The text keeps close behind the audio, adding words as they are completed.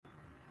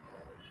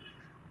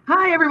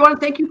Hi, everyone.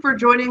 Thank you for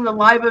joining the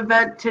live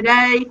event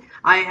today.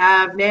 I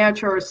have Neha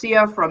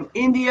Chourasia from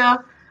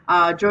India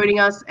joining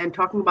us and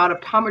talking about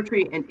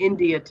optometry in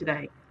India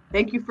today.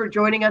 Thank you for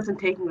joining us and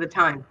taking the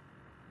time.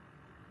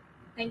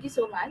 Thank you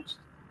so much.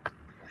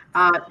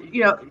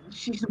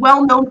 She's a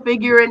well-known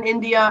figure in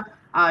India.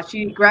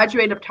 She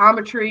graduated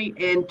optometry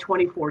in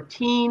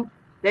 2014.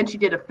 Then she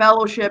did a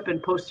fellowship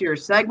in posterior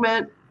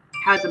segment,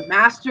 has a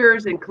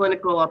master's in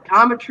clinical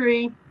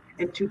optometry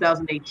in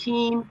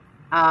 2018,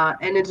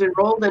 and is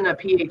enrolled in a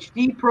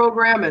PhD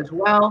program as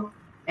well,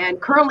 and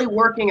currently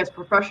working as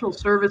professional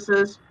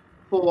services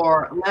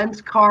for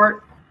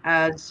LensCart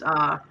as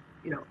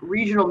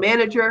regional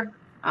manager,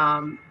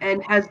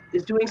 and has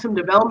is doing some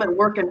development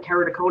work in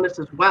keratoconus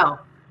as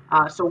well.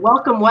 So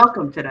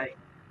welcome today.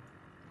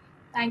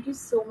 Thank you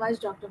so much,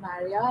 Dr.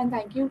 Maria, and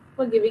thank you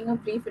for giving a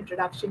brief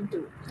introduction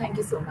too. Thank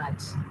you so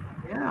much.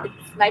 Yeah,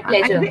 It's my I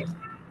pleasure. think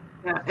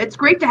it's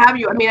great to have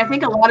you. I mean, I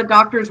think a lot of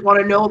doctors want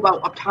to know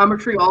about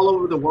optometry all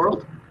over the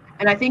world,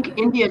 and I think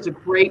India is a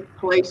great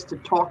place to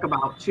talk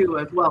about too,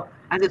 as well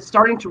as it's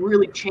starting to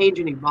really change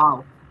and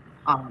evolve.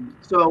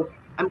 So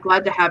I'm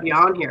glad to have you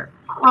on here.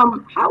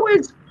 How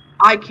is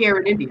eye care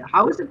in India?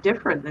 How is it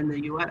different than the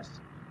U.S.?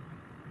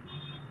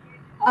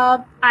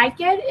 Eye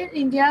care in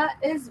India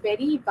is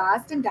very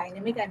vast and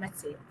dynamic, I must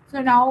say.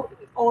 So now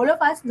all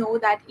of us know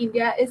that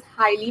India is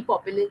highly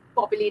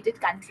populated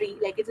country.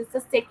 Like it is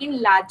the second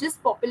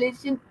largest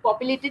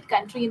populated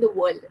country in the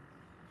world.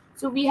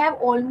 So we have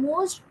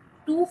almost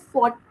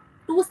 240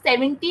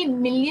 270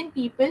 million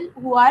people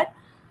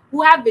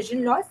who have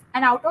vision loss,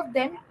 and out of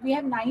them we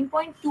have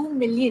 9.2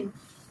 million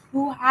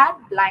who are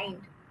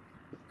blind.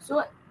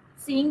 So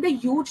seeing the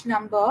huge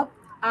number,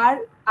 our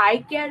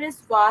eye care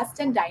is vast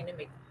and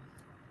dynamic.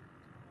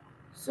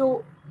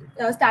 So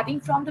starting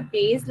from the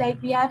base,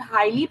 like we have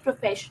highly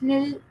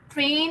professional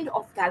trained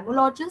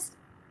ophthalmologists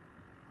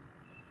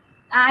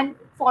and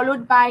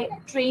followed by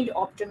trained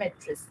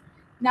optometrists.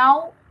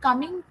 Now,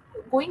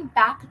 going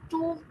back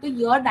to the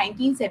year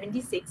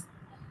 1976,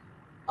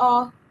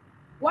 uh,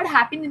 what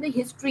happened in the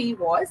history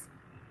was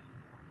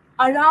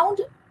around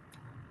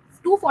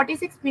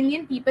 246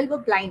 million people were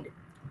blind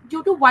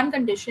due to one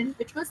condition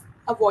which was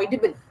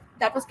avoidable,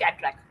 that was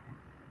cataract.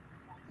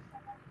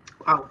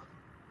 Wow.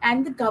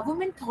 And the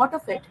government thought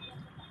of it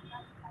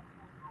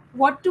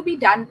what to be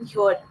done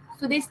here.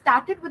 So they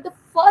started with the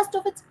first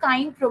of its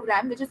kind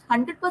program, which is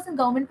 100%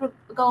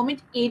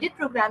 government aided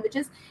program, which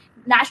is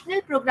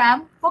National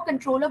Program for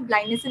Control of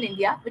Blindness in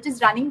India, which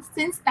is running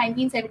since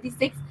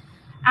 1976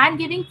 and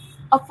giving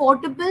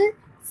affordable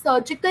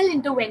surgical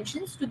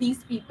interventions to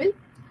these people.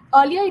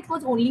 Earlier, it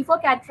was only for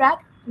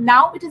cataract.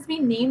 Now it has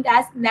been named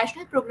as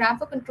National Program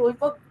for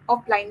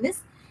of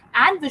Blindness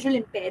and Visual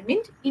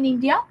Impairment in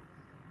India.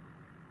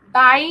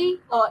 By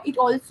it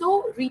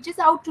also reaches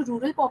out to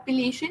rural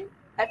population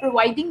by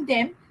providing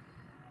them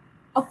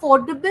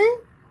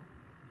affordable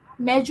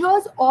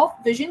measures of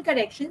vision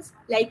corrections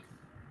like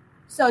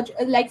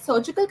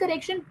surgical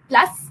correction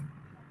plus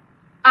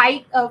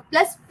eye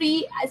plus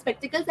free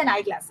spectacles and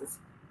eyeglasses.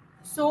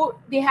 So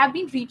they have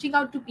been reaching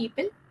out to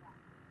people.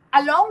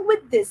 Along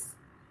with this,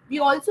 we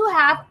also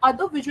have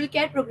other visual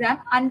care program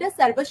under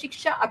Sarva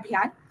Shiksha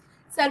Abhiyan.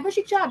 Sarva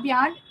Shiksha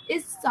Abhiyan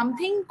is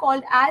something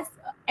called as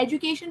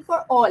education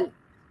for all.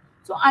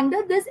 So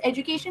under this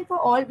education for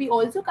all, we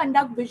also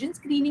conduct vision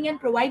screening and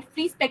provide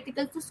free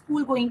spectacles to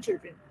school going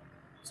children.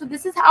 So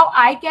this is how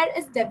eye care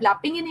is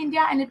developing in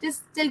India and it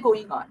is still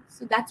going on.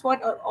 So that's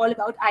what all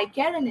about eye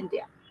care in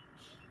India.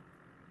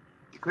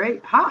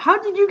 Great. How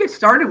did you get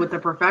started with the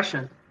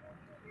profession?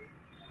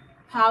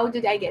 How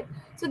did I get?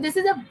 So this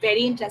is a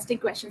very interesting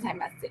question I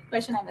must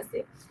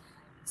say.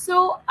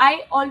 So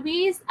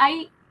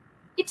I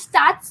it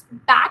starts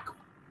back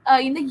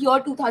in the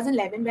year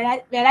 2011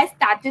 where I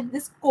started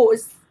this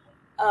course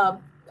of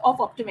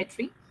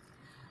optometry.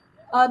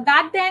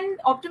 Back then,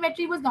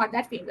 optometry was not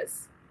that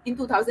famous in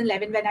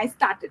 2011 when I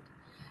started.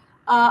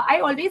 I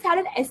always had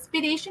an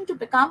aspiration to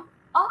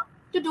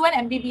do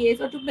an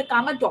MBBS or to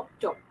become a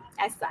doctor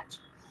as such.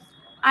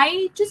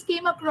 I just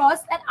came across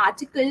an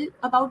article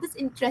about this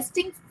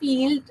interesting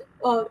field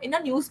in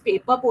a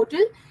newspaper portal,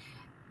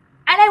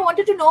 and I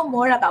wanted to know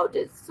more about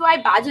it. So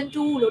I badged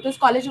into Lotus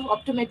College of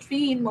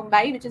Optometry in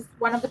Mumbai, which is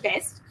one of the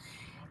best,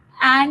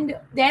 and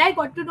there I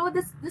got to know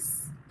this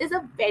is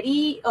a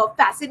very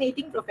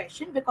fascinating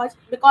profession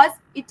because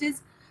it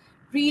is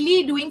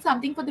really doing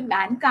something for the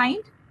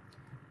mankind,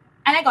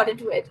 and I got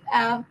into it.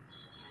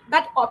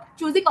 But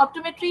choosing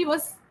optometry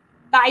was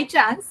by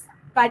chance,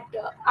 but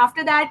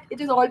after that it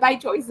is all by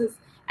choices,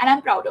 and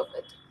I'm proud of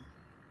it.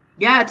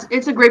 Yeah,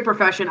 it's a great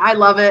profession. I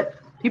love it.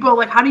 People are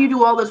like, "How do you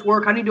do all this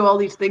work? How do you do all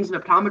these things in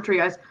optometry?"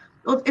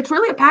 Well, it's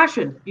really a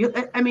passion.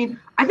 I mean,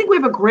 I think we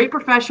have a great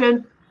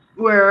profession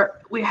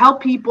where we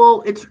help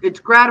people. It's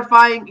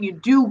gratifying. You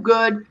do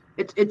good.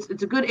 It's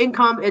a good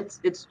income. It's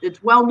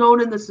well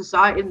known in the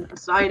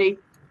society.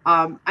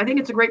 I think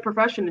it's a great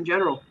profession in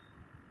general.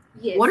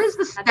 Yes, What is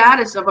the that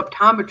is. status of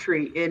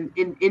optometry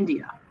in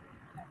India?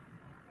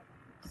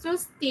 So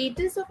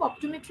status of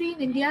optometry in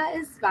India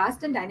is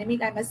vast and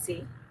dynamic, I must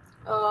say.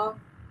 Uh,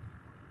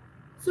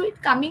 so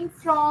it coming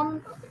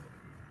from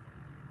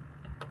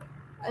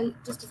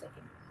just a second.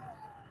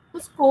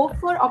 The scope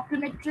for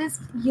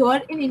optometrists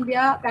here in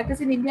India,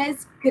 practice in India,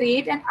 is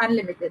great and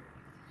unlimited.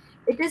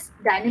 It is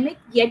dynamic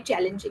yet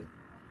challenging,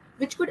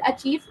 which could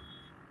achieve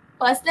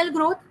personal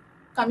growth,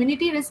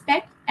 community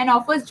respect, and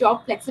offers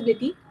job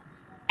flexibility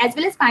as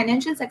well as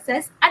financial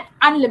success and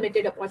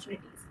unlimited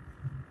opportunities.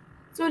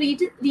 So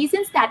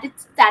recent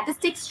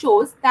statistics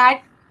shows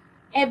that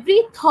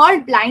every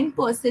third blind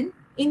person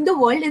in the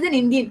world is an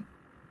Indian.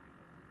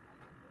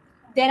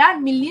 There are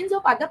millions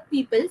of other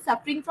people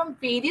suffering from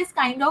various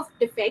kind of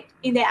defect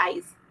in their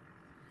eyes.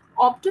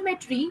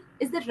 Optometry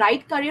is the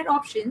right career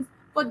option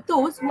for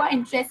those who are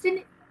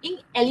interested in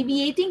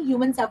alleviating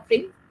human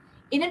suffering.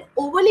 In an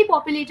overly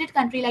populated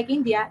country like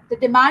India, the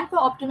demand for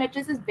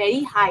optometrists is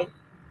very high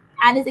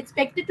and is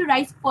expected to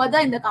rise further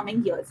in the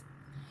coming years.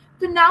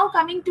 So now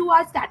coming to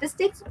our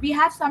statistics, we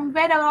have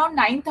somewhere around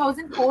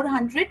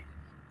 9,400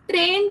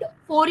 trained,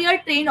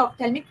 4-year trained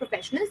ophthalmic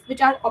professionals, which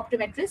are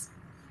optometrists,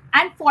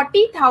 and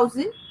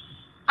 40,000 trained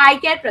eye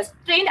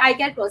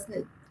care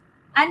personnel.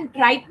 And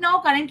right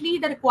now, currently,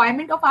 the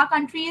requirement of our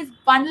country is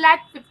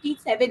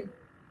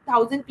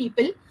 1,57,000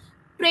 people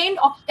trained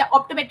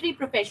optometry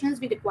professionals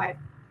we require.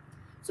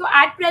 So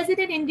at present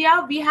in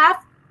India, we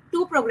have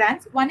two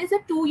programs. One is a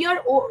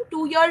two-year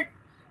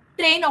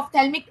trained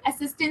ophthalmic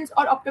assistants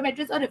or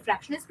optometrist or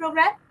refractionist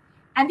program,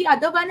 and the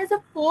other one is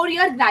a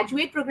 4-year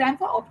graduate program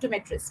for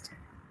optometrist.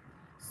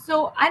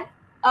 So, and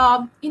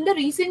in the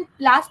recent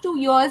last 2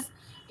 years,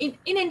 in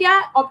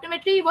India,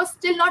 optometry was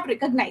still not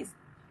recognized.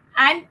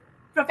 And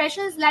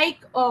professions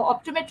like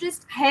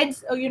optometrist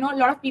heads, a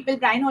lot of people,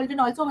 Brian Holden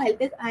also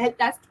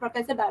helped us,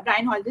 Professor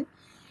Brian Holden,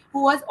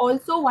 who was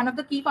also one of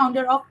the key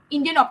founder of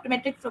Indian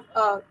Optometric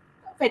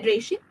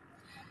Federation.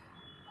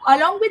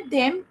 Along with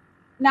them,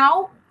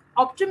 now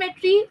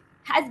optometry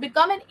has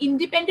become an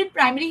independent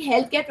primary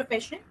healthcare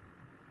profession.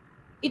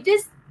 It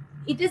is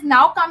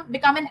now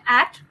become an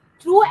act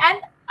through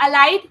an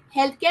allied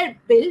healthcare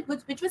bill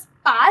which was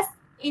passed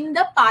in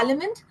the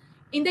parliament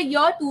in the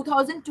year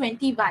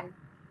 2021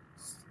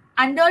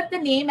 under the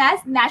name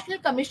as National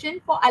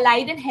Commission for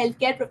Allied and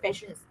Healthcare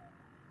Professions.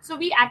 So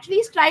we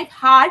actually strive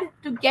hard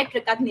to get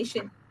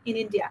recognition in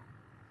India.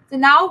 So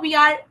now we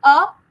are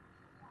a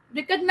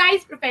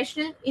recognized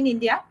professional in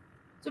India.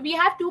 So we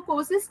have two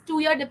courses,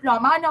 2-year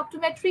diploma in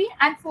optometry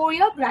and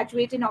 4-year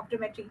graduate in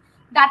optometry.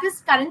 That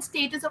is current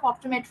status of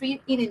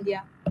optometry in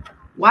India.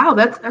 Wow,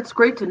 that's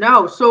great to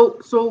know. So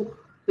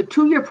the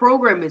 2-year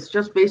program is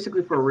just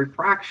basically for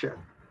refraction,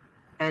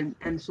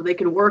 and so they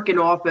can work in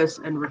office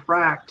and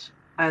refract,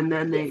 and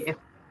then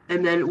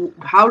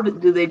how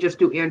do they just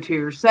do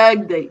anterior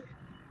seg?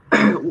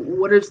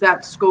 What is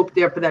that scope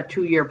there for that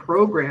 2-year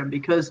program?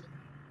 Because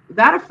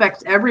that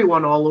affects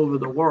everyone all over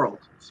the world.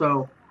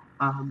 So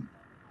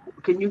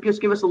can you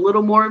just give us a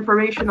little more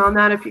information on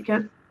that if you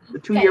can? The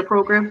 2-year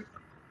program?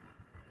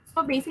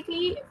 So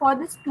basically, for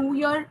this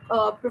 2-year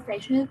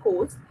professional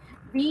course,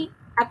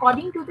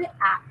 according to the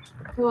act,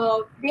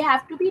 they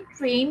have to be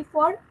trained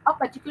for a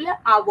particular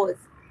hours.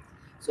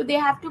 So they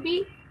have to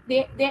be,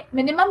 they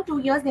minimum 2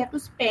 years they have to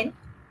spend,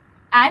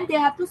 and they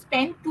have to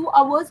spend 2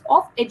 hours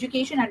of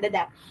education under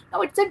that.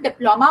 Now it's a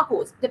diploma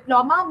course.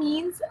 Diploma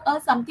means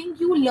something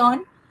you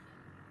learn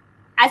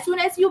as soon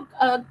as you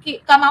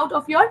come out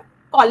of your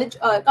college,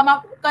 come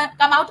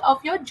out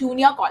of your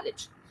junior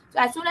college. So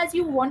as soon as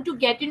you want to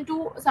get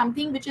into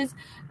something which is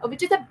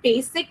a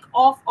basic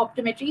of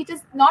optometry, it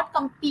is not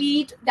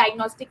complete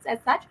diagnostics as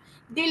such.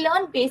 They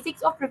learn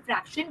basics of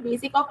refraction,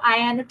 basic of eye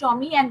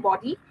anatomy and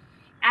body,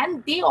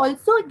 and they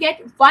also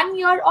get 1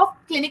 year of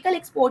clinical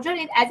exposure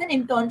as an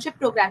internship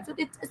program. So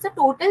it's a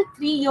total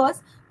 3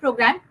 years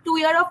program, 2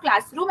 year of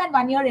classroom and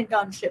 1 year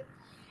internship.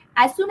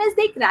 As soon as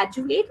they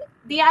graduate,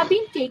 they are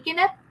being taken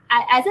up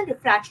as a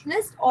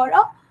refractionist or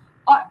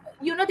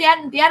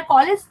they are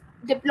called as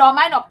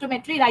diploma in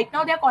optometry. Right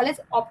now they are called as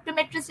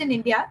optometrists in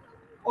India,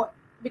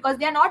 because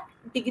they are not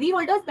degree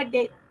holders, but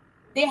they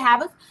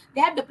have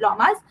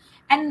diplomas,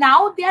 and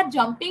now they are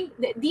jumping.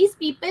 These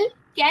people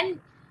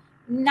can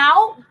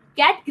now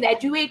get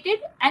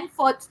graduated and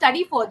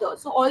study further.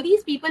 So all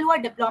these people who are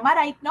diploma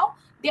right now,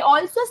 they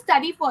also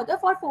study further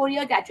for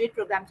 4-year graduate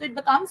program. So it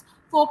becomes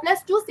 4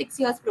 + 2 6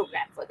 years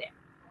program for them.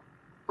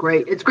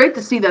 Great. It's great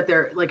to see that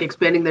they're like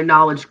expanding their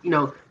knowledge,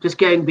 just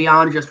getting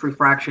beyond just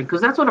refraction,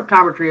 because that's what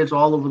optometry is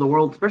all over the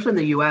world, especially in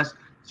the US.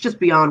 It's just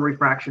beyond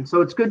refraction.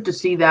 So it's good to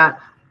see that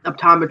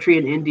optometry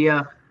in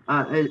India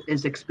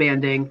is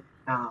expanding.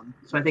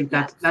 So I think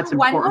that's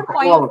important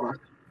for all of us.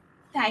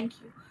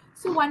 Thank you.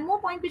 So one more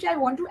point which I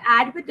want to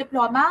add with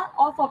diploma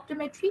of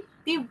optometry,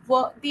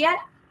 they are,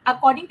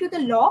 according to the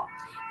law,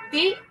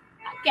 they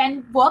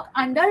can work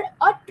under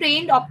a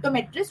trained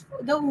optometrist,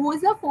 who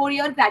is a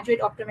 4-year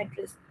graduate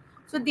optometrist.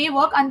 So they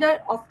work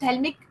under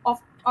optometrists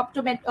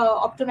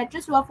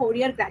who are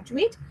 4-year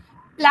graduate,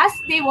 plus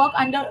they work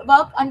under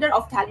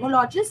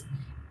ophthalmologists,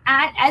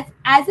 and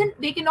as in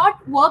they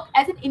cannot work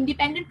as an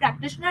independent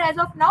practitioner as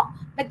of now,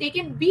 but they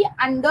can be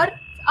under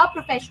a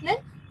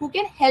professional who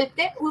can help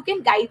them, who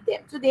can guide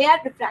them. So they are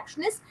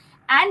refractionists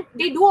and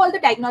they do all the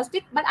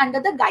diagnostic, but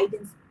under the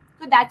guidance.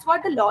 So that's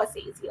what the law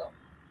says here.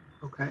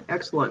 Okay,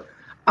 excellent.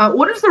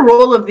 What is the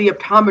role of the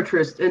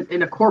optometrist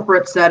in a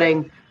corporate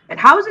setting, and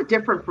how is it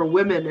different for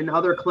women in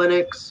other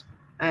clinics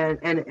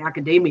and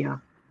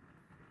academia?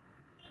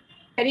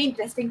 Very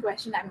interesting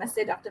question, I must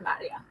say, Dr.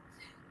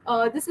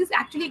 Maria. This is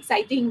actually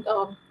exciting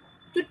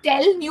to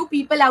tell new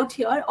people out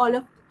here, all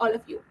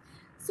of you.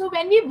 So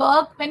when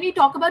we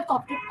talk about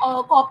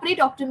corporate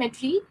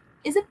optometry,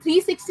 is a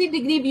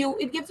 360-degree view.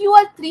 It gives you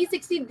a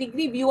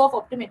 360-degree view of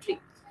optometry.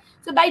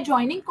 So by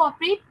joining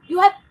corporate, you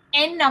have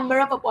n number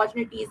of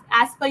opportunities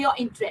as per your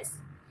interests.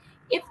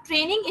 If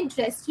training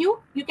interests you,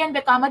 you can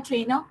become a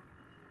trainer.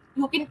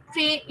 You can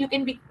train. You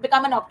can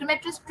become an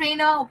optometrist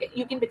trainer. Okay,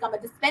 you can become a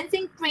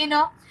dispensing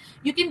trainer.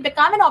 You can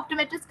become an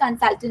optometrist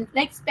consultant,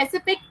 like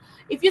specific.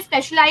 If you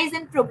specialize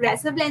in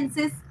progressive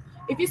lenses,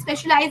 if you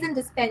specialize in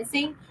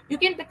dispensing, you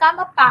can become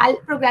a PAL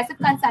progressive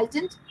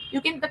consultant.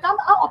 You can become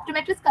an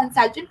optometrist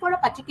consultant for a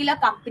particular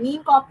company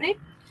in corporate.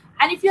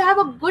 And if you have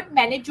a good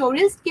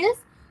managerial skills,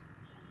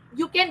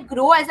 you can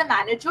grow as a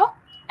manager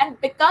and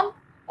become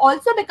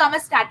a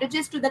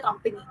strategist to the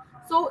company.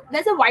 So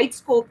there's a wide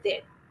scope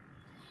there.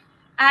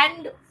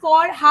 And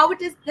for how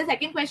it is, the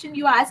second question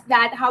you asked,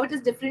 that how it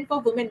is different for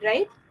women,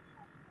 right?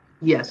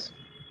 Yes.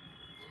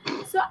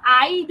 So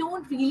I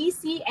don't really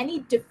see any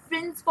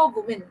difference for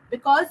women,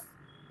 because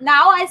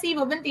now I see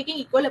women taking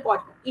equal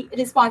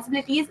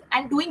responsibilities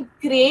and doing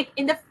great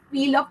in the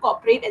field of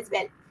corporate as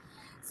well.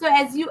 So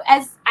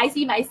as I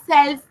see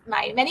myself,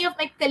 my many of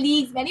my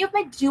colleagues, many of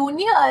my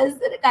juniors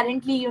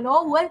currently,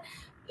 who are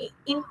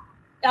in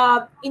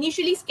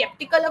initially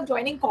skeptical of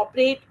joining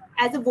corporate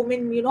as a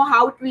woman,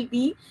 how it will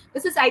be.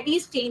 The society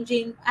is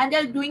changing and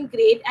they're doing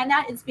great and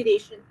are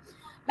inspiration.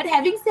 But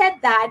having said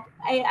that,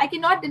 I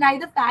cannot deny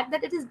the fact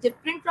that it is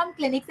different from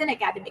clinics and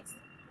academics.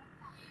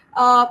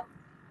 Uh,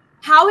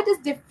 how it is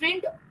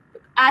different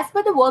as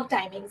per the work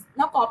timings.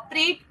 Now,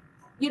 corporate,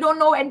 you don't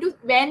know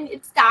when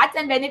it starts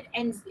and when it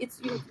ends. It's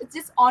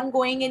just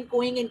ongoing and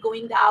going and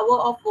going, the hour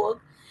of work.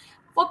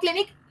 For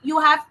clinic, you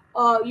have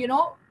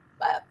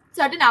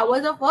certain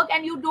hours of work,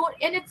 and you don't,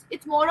 and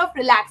it's more of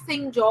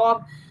relaxing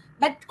job.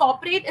 But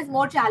corporate is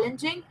more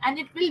challenging and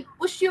it will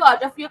push you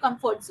out of your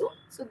comfort zone.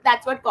 So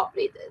that's what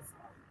corporate is.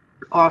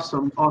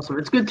 Awesome, awesome.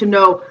 It's good to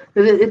know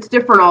that it's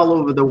different all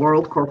over the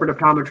world, corporate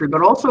optometry,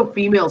 but also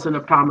females in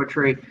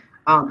optometry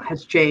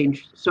has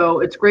changed. So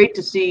it's great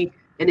to see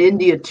in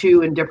India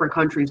too, in different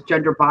countries,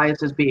 gender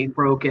biases being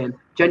broken,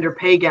 gender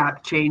pay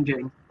gap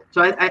changing.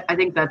 So I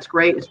think that's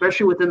great,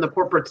 especially within the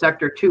corporate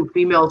sector too.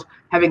 Females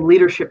having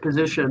leadership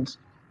positions,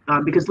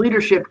 because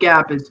leadership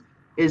gap is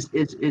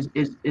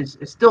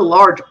still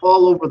large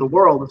all over the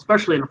world,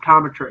 especially in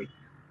optometry.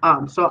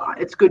 So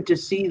it's good to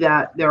see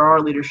that there are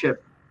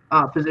leadership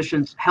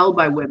positions held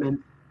by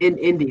women in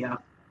India.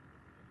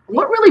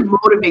 What really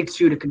motivates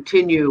you to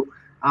continue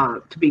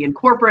to be in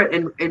corporate?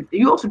 And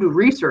you also do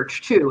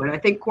research too. And I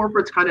think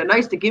corporate's kind of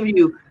nice to give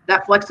you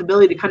that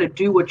flexibility to kind of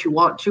do what you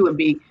want to and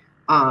be,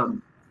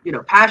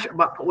 passionate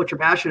about what you're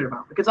passionate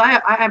about. Because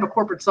I have a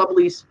corporate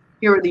sublease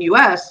here in the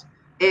U.S.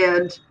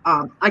 and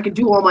I can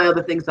do all my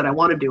other things that I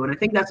want to do. And I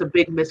think that's a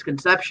big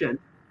misconception,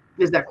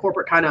 is that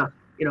corporate kind of,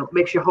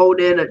 makes you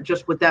hone in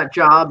just with that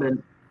job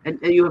and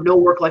you have no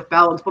work-life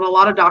balance. But a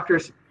lot of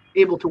doctors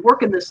able to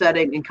work in this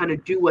setting and kind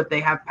of do what they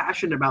have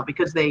passion about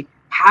because they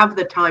have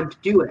the time to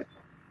do it.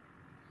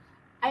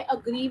 I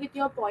agree with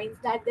your points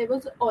that there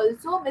was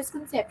also a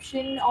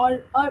misconception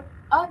or a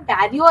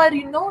barrier,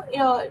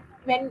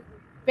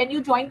 when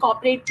you join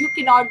corporate, you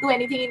cannot do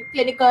anything in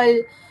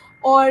clinical,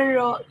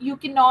 or you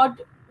cannot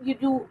you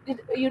do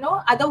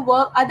other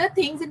work, other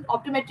things in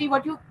optometry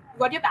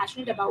what you're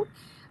passionate about.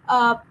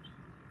 Uh,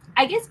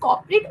 I guess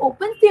corporate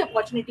opens the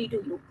opportunity to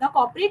you. Now,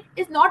 corporate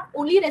is not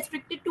only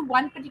restricted to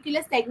one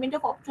particular segment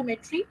of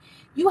optometry.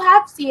 You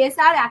have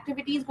CSR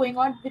activities going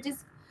on, which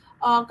is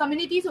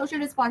community social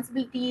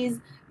responsibilities.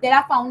 There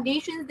are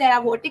foundations, there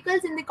are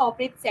verticals in the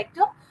corporate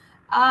sector.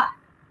 Uh,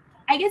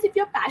 I guess if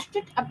you're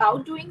passionate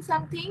about doing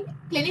something,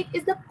 clinic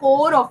is the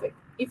core of it.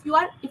 If you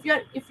are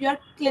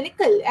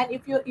clinical, and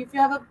if you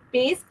have a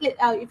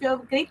if you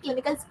have great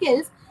clinical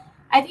skills,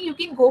 I think you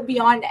can go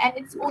beyond, and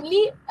it's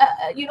only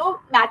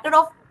matter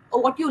of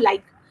what you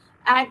like.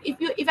 And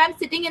if I'm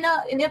sitting in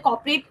a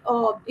corporate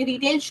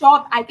retail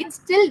shop, I can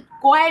still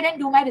go ahead and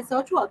do my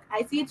research work.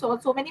 I see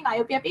so many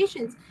myopia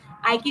patients.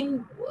 I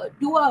can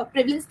do a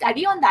prevalence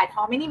study on that.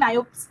 How many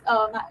myopes?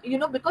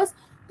 Because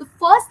the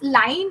first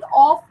line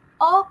of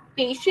a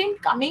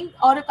patient coming,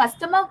 or a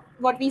customer,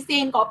 what we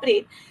say in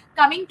corporate,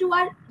 coming to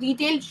our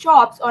retail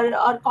shops or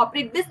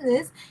corporate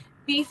business,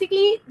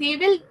 basically they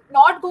will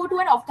not go to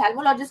an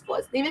ophthalmologist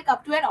first, they will come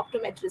to an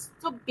optometrist.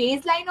 So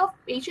baseline of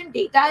patient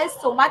data is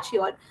so much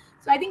here.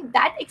 So I think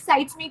that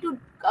excites me to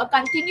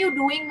continue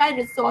doing my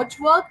research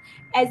work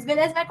as well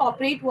as my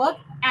corporate work.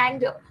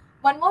 And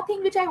one more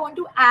thing which I want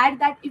to add,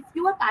 that if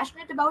you are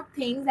passionate about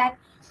things, and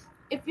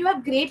if you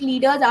have great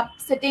leaders up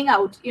sitting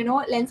out,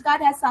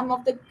 Lenscard has some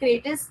of the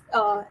greatest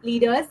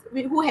leaders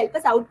who help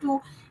us out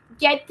to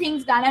get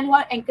things done and who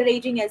are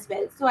encouraging as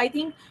well. So I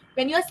think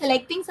when you're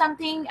selecting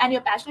something and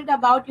you're passionate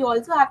about, you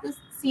also have to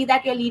see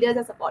that your leaders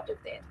are supportive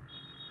there.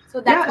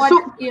 So that's Yeah. what,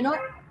 So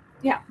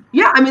yeah.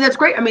 yeah, I mean that's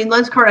great. I mean,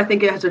 Lenscart, I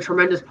think it has a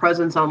tremendous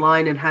presence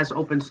online and has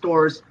open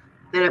stores.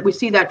 And we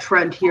see that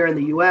trend here in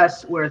the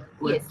U.S. with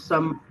Yes.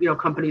 some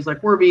companies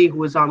like Werby,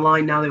 who is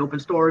online now. They open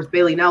stores.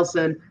 Bailey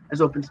Nelson has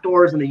opened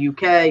stores in the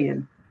UK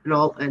and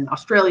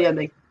Australia.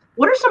 And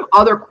what are some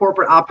other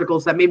corporate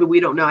opticals that maybe we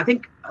don't know? I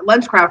think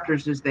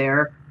LensCrafters is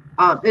there.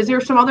 Is there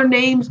some other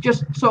names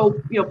just so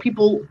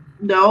people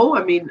know?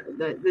 I mean,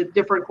 the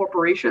different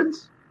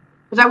corporations,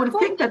 because I would So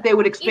think that they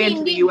would in expand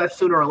to the Indian, U.S.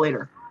 sooner or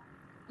later.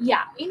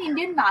 yeah, in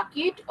Indian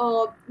market,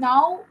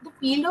 now the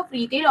field of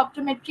retail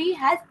optometry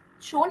has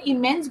shown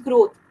immense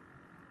growth.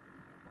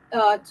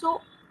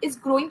 So it's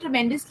growing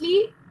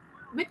tremendously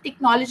with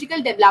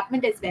technological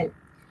development as well.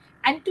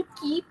 And to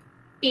keep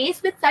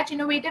pace with such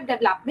innovative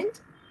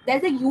development,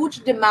 there's a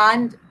huge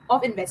demand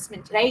of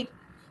investment, right?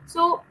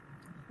 So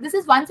this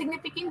is one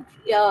significant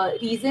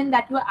reason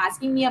that you are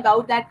asking me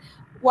about, that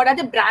what are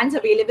the brands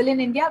available in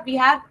India. We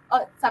have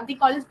something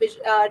called as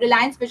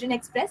Reliance Vision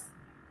Express,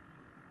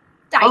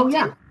 Oh Titan,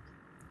 yeah,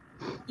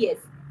 yes,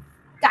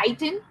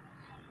 Titan.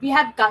 We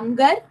have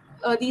Gangar.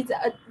 These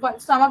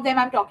some of them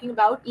I'm talking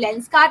about.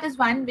 Lenscart is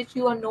one which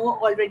you know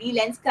already.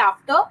 Lens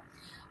Crafter.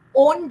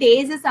 Own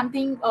Days is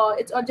something.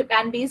 It's a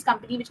Japan-based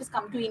company which has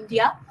come to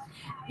India.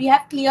 We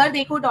have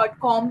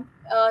cleardeco.com.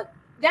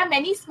 There are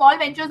many small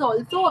ventures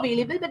also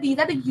available, but these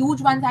are the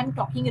huge ones I'm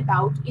talking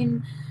about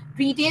in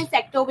retail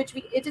sector, which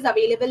it is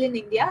available in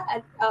India.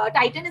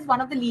 Titan is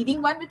one of the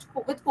leading one, which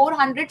with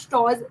 400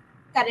 stores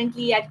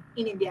currently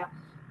in India,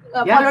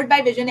 yeah. followed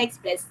by Vision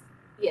Express.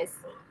 Yes.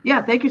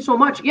 Yeah, thank you so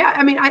much. Yeah,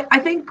 I mean, I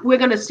think we're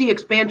going to see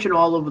expansion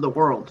all over the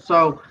world.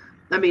 So,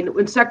 I mean,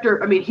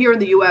 here in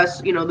the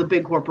U.S., the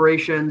big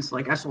corporations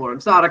like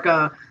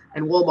EssilorLuxottica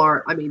and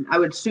Walmart, I mean, I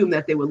would assume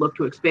that they would look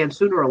to expand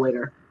sooner or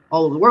later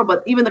all over the world.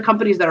 But even the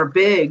companies that are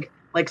big,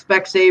 like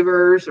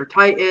Specsavers or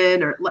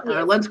Titan or Yes.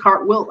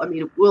 Lenscart,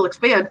 will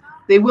expand.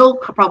 They will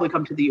probably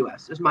come to the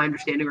U.S., is my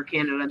understanding, or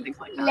Canada and things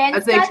like that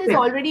as they expand.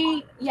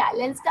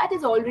 Lenscart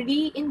is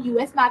already in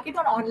US market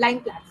on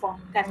online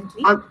platform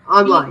currently. We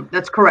Online.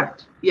 That's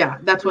correct. Yeah,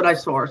 that's what I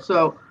Yes. saw.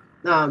 So,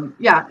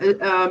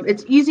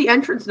 it's easy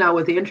entrance now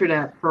with the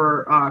internet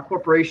for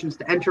corporations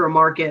to enter a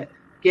market,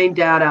 gain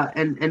data,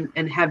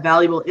 and have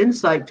valuable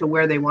insight to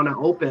where they want to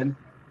open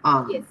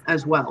Yes.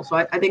 as well. So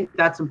I think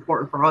that's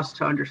important for us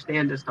to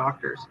understand as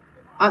doctors.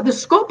 The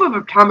scope of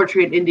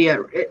optometry in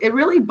India, it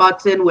really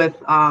butts in with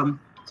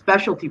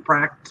specialty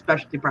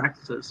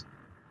practices.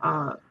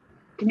 Uh,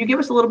 can you give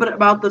us a little bit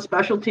about the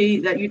specialty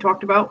that you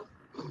talked about?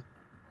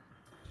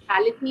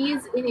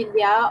 Specialties in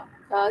India,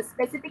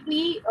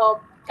 specifically,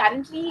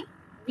 currently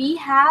we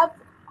have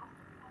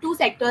two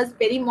sectors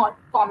very more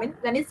common.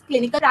 One is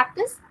clinical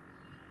practice.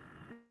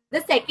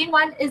 The second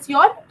one is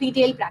your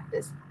retail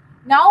practice.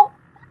 Now,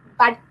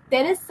 but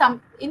there is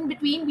some in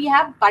between. We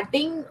have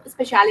budding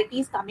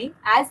specialities coming,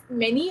 as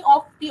many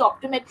of the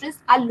optometrists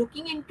are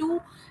looking into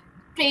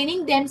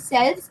training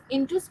themselves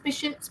into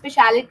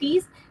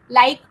specialities,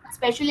 like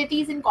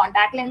specialties in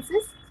contact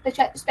lenses,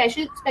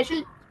 special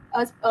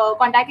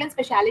contact lens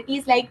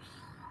specialities. Like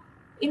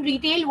in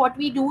retail, what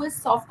we do is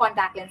soft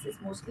contact lenses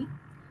mostly.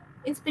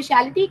 In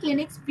specialty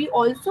clinics, we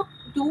also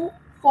do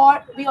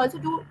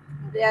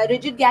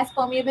rigid gas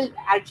permeable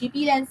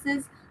RGP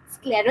lenses,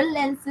 scleral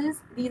lenses.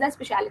 These are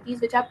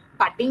specialties which are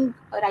budding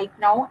right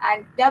now,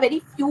 and there are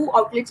very few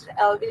outlets,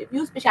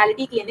 few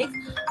specialty clinics,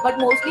 but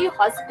mostly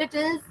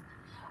hospitals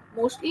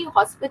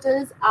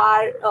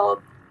are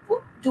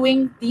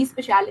doing these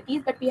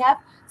specialities. But we have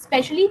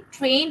specially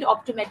trained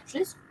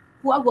optometrists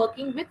who are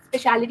working with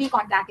specialty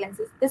contact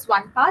lenses. This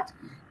one part.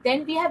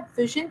 Then we have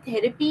vision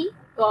therapy.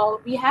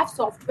 We have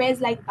softwares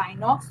like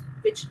Binox,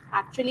 which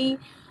actually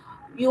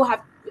you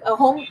have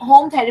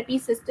home therapy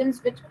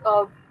systems, which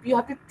you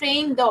have to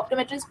train the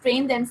optometrists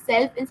train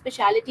themselves in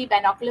specialty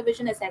binocular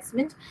vision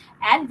assessment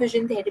and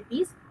vision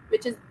therapies,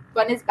 which is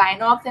one is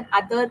Binox, and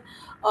other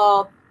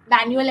uh,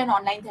 manual and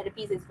online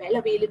therapies as well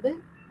available.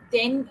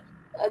 Then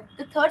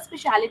the third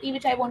specialty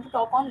which I want to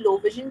talk on, low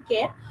vision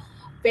care.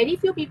 Very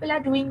few people are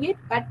doing it,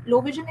 but low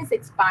vision is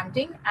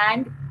expanding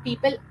and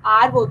people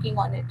are working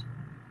on it.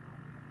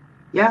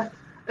 Yeah.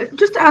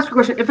 Just to ask a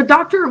question, if a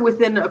doctor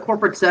within a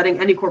corporate setting,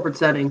 any corporate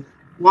setting,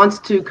 wants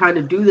to kind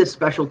of do this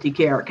specialty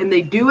care, can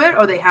they do it,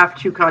 or they have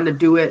to kind of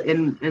do it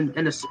in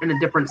a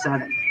different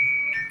setting?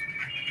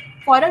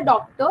 For a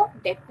doctor,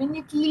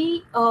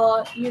 definitely,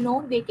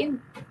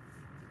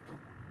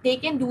 they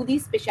can do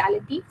these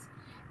specialities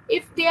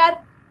if they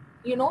are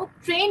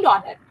trained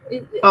on it. there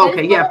is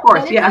Okay. no Yeah. Of there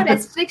course. is no Yeah.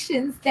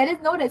 restrictions there is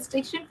no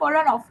restriction for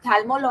an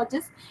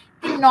ophthalmologist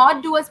to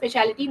not do a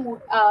specialty.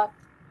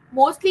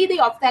 Mostly the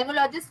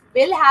ophthalmologists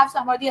will have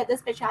some or the other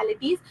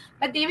specialities,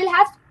 but they will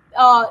have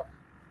uh,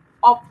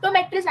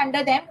 optometrists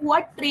under them who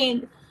are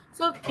trained.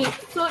 So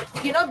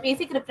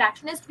basic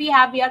refractionists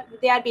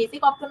they are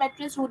basic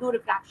optometrists who do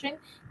refraction.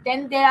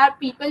 Then there are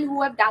people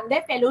who have done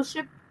their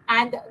fellowship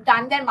and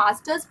done their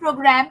master's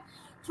program,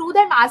 through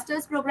their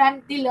master's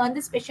program, they learn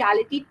the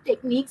specialty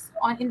techniques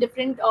on in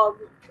different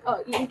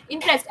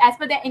interest as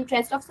per their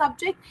interest of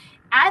subject,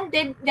 and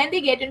then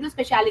they get into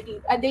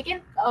specialty. They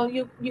can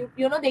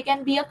they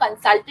can be a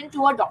consultant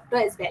to a doctor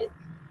as well. So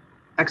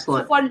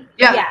Excellent. for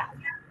Yeah, yeah.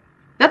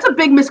 that's a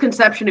big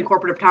misconception in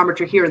corporate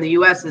optometry here in the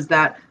US is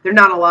that they're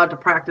not allowed to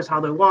practice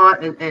how they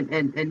want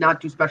and not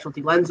do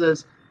specialty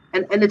lenses.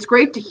 And it's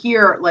great to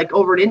hear like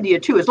over in India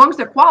too, as long as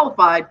they're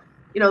qualified,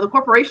 the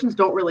corporations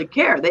don't really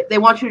care. They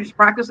want you to just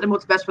practice and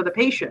what's best for the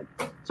patient.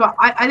 So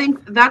I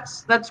think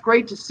that's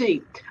great to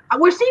see.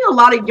 We're seeing a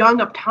lot of young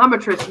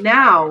optometrists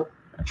now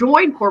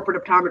join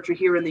corporate optometry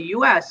here in the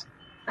US.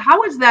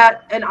 How is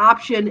that an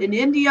option in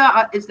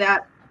India? Is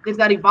that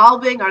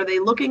evolving? Are they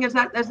looking as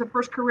that as the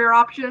first career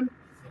option?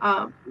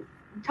 Um,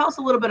 Tell us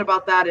a little bit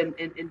about that in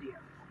India.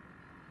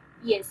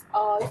 Yes.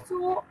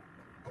 So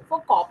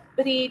for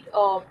corporate,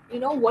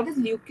 what is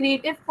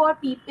lucrative for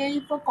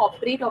people for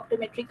corporate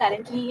optometry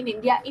currently in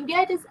India?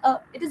 India,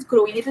 it is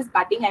growing, it is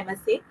budding, I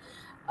must say.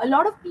 A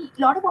lot of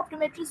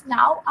optometrists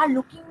now are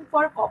looking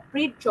for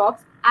corporate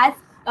jobs as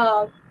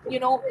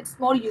it's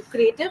more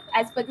lucrative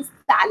as per the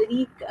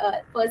salary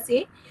per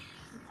se,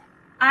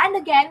 and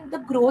again the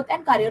growth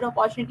and career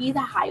opportunities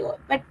are higher.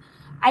 But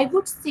I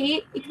would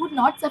say it would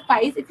not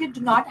suffice if you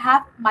do not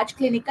have much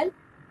clinical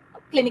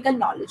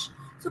knowledge.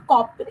 So,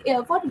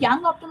 for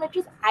young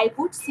optometrists, I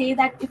would say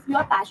that if you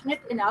are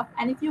passionate enough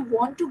and if you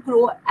want to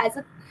grow as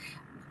a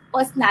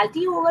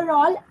personality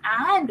overall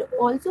and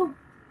also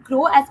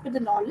grow as per the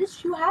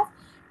knowledge you have,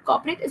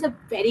 corporate is a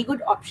very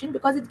good option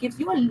because it gives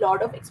you a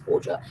lot of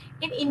exposure.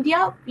 In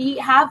India, we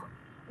have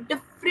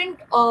different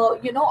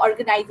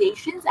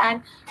organizations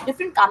and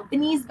different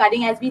companies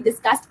budding, as we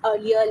discussed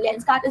earlier.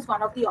 Lenscart is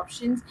one of the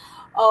options.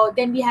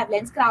 Then we have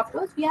lens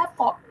crafters,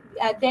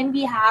 then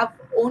we have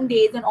own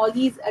days and all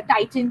these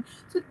Titan.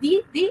 So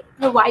they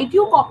provide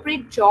you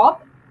corporate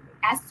job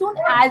as soon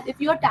as, if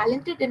you're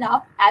talented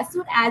enough, as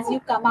soon as you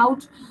come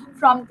out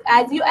from,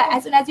 as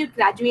soon as you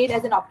graduate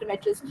as an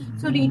optometrist.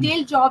 So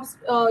retail jobs,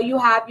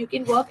 you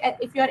can work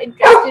if you're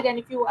interested, and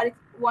if you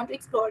want to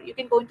explore, you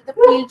can go into the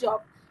field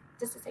job.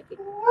 Just a second.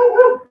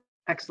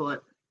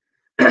 Excellent.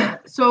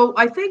 So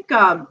I think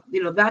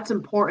that's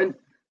important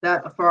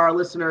that for our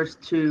listeners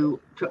to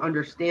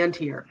understand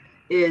here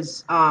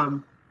is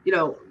you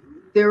know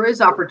there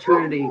is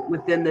opportunity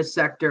within this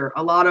sector.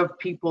 A lot of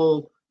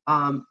people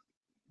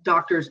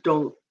doctors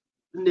don't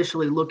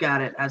initially look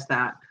at it as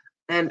that.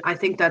 And I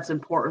think that's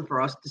important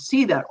for us to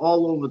see that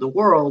all over the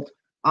world.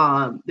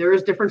 There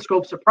is different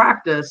scopes of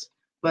practice,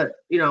 but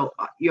the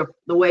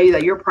way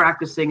that you're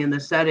practicing in the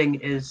setting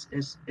is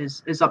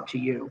up to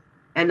you.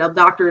 And the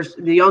doctors,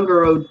 the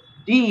younger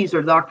ODs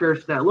or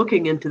doctors that are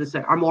looking into this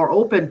are more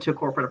open to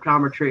corporate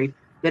optometry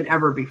than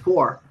ever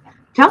before.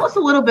 Tell us a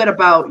little bit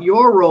about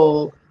your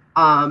role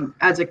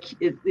as at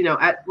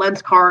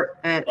Lenscart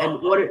and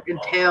what it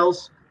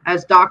entails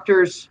as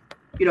doctors,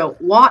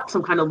 want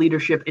some kind of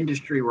leadership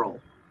industry role.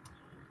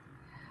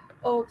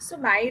 Oh, so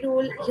my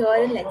role here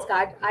in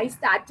Lenscard, I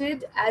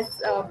started as,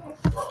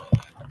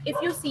 if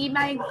you see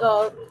my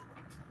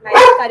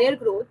career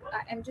growth.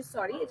 I'm just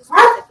sorry, just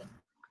one second.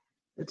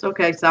 It's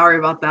okay. Sorry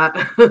about that.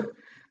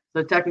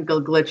 The technical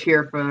glitch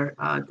here for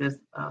this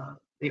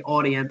the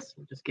audience.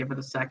 Just give it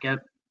a second.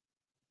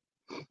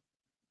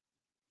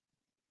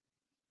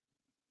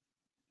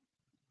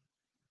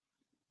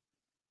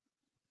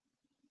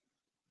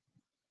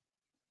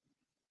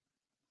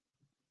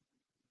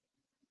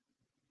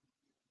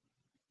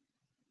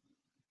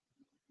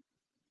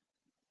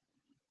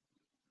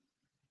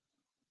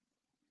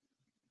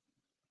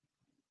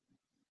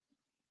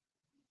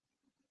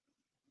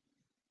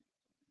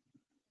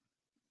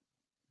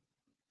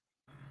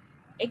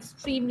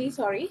 Extremely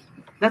sorry.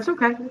 That's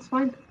okay. That's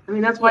fine. I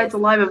mean, that's why it's Yes, a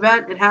live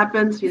event. It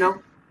happens.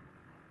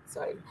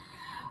 sorry.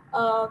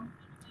 Um,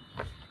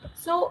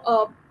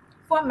 so,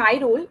 for my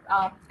role,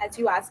 as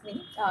you asked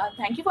me,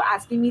 thank you for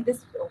asking me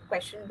this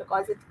question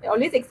because it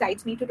always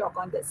excites me to talk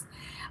on this.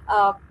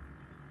 Uh,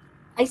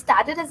 I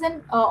started as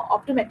an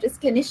optometrist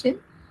clinician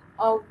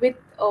with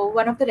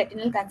one of the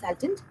retinal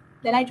consultant.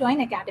 Then I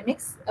joined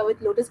academics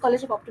with Lotus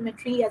College of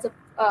Optometry as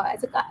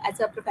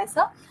a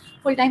professor,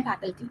 full time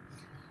faculty.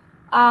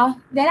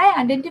 Then I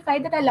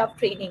identified that I love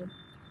training,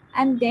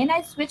 and then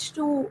I switched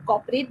to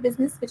corporate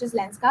business, which is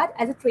Lenscard,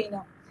 as a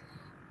trainer.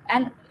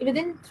 And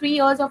within 3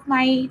 years of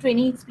my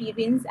training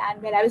experience,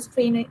 and where I was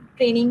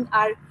training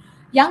our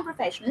young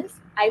professionals,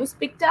 I was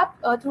picked up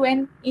through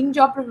an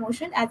in-job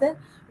promotion as a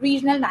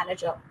regional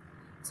manager.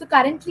 So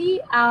currently,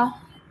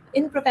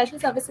 in professional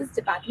services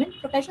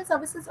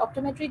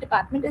optometry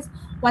department is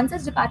one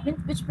such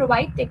department which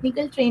provide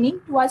technical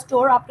training to our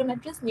store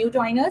optometrists, new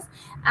joiners,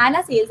 and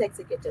a sales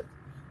executive.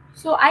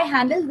 So I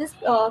handle this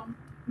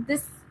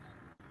this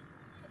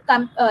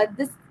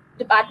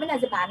department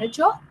as a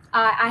manager.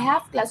 I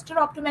have cluster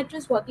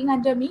optometrists working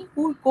under me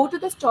who go to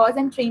the stores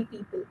and train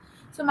people.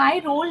 So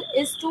my role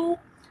is to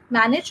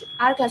manage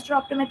our cluster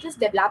optometrists,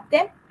 develop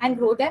them and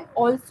grow them.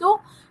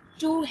 Also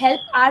to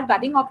help our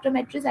budding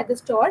optometrists at the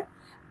store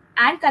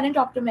and current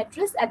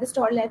optometrists at the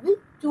store level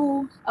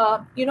to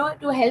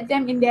to help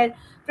them in their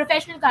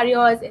professional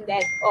careers, in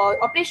their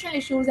operational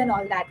issues and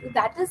all that. So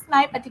that is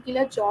my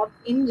particular job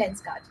in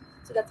LensCard.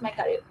 So that's my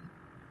career.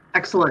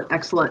 Excellent,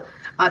 excellent.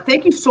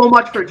 Thank you so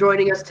much for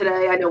joining us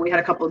today. I know we had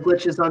a couple of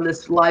glitches on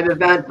this live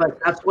event, but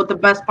that's what the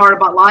best part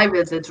about live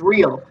is. It's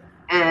real,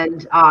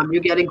 and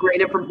you're getting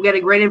great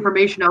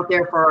information out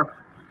there for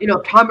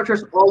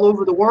optometrists all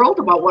over the world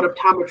about what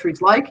optometry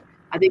is like.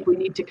 I think we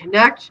need to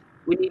connect.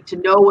 We need to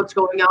know what's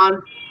going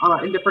on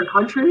in different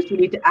countries. We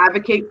need to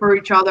advocate for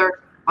each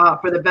other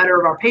for the better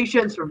of our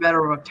patients, for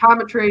better of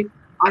optometry.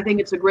 I think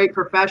it's a great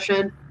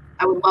profession.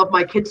 I would love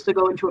my kids to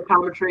go into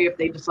optometry if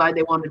they decide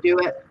they want to do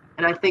it.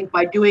 And I think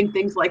by doing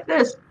things like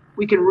this,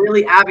 we can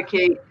really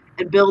advocate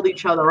and build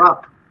each other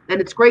up. And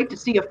it's great to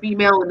see a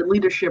female in a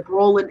leadership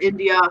role in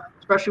India,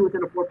 especially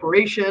within a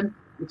corporation.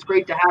 It's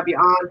great to have you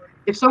on.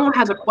 If someone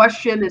has a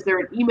question, is there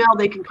an email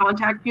they can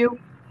contact you?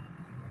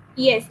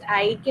 Yes,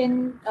 I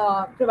can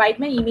provide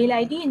my email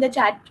ID in the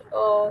chat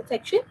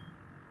section.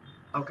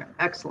 Okay,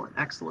 excellent,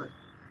 excellent.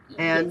 Yes.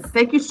 And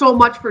thank you so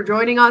much for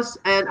joining us.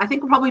 And I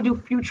think we'll probably do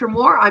future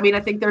more. I mean, I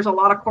think there's a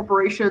lot of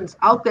corporations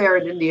out there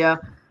in India.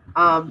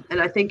 And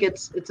I think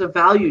it's a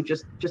value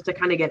just to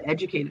kind of get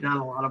educated on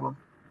a lot of them.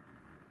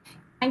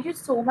 Thank you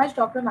so much,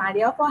 Dr.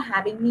 Maria, for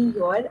having me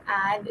here.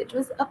 And it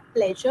was a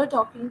pleasure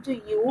talking to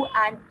you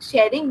and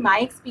sharing my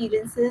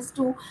experiences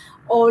to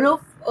all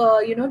of,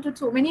 to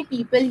so many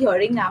people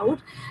hearing out.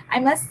 I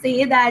must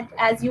say that,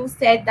 as you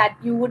said, that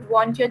you would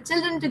want your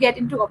children to get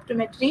into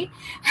optometry.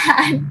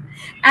 I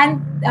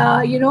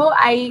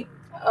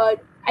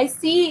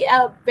see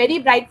a very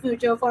bright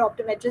future for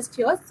optometrists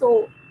here.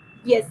 So,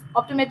 yes,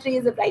 optometry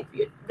is a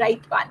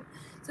bright one.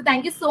 So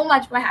thank you so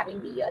much for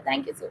having me here.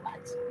 Thank you so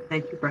much.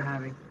 Thank you for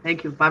having.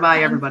 Thank you.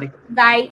 Bye-bye, everybody. Bye.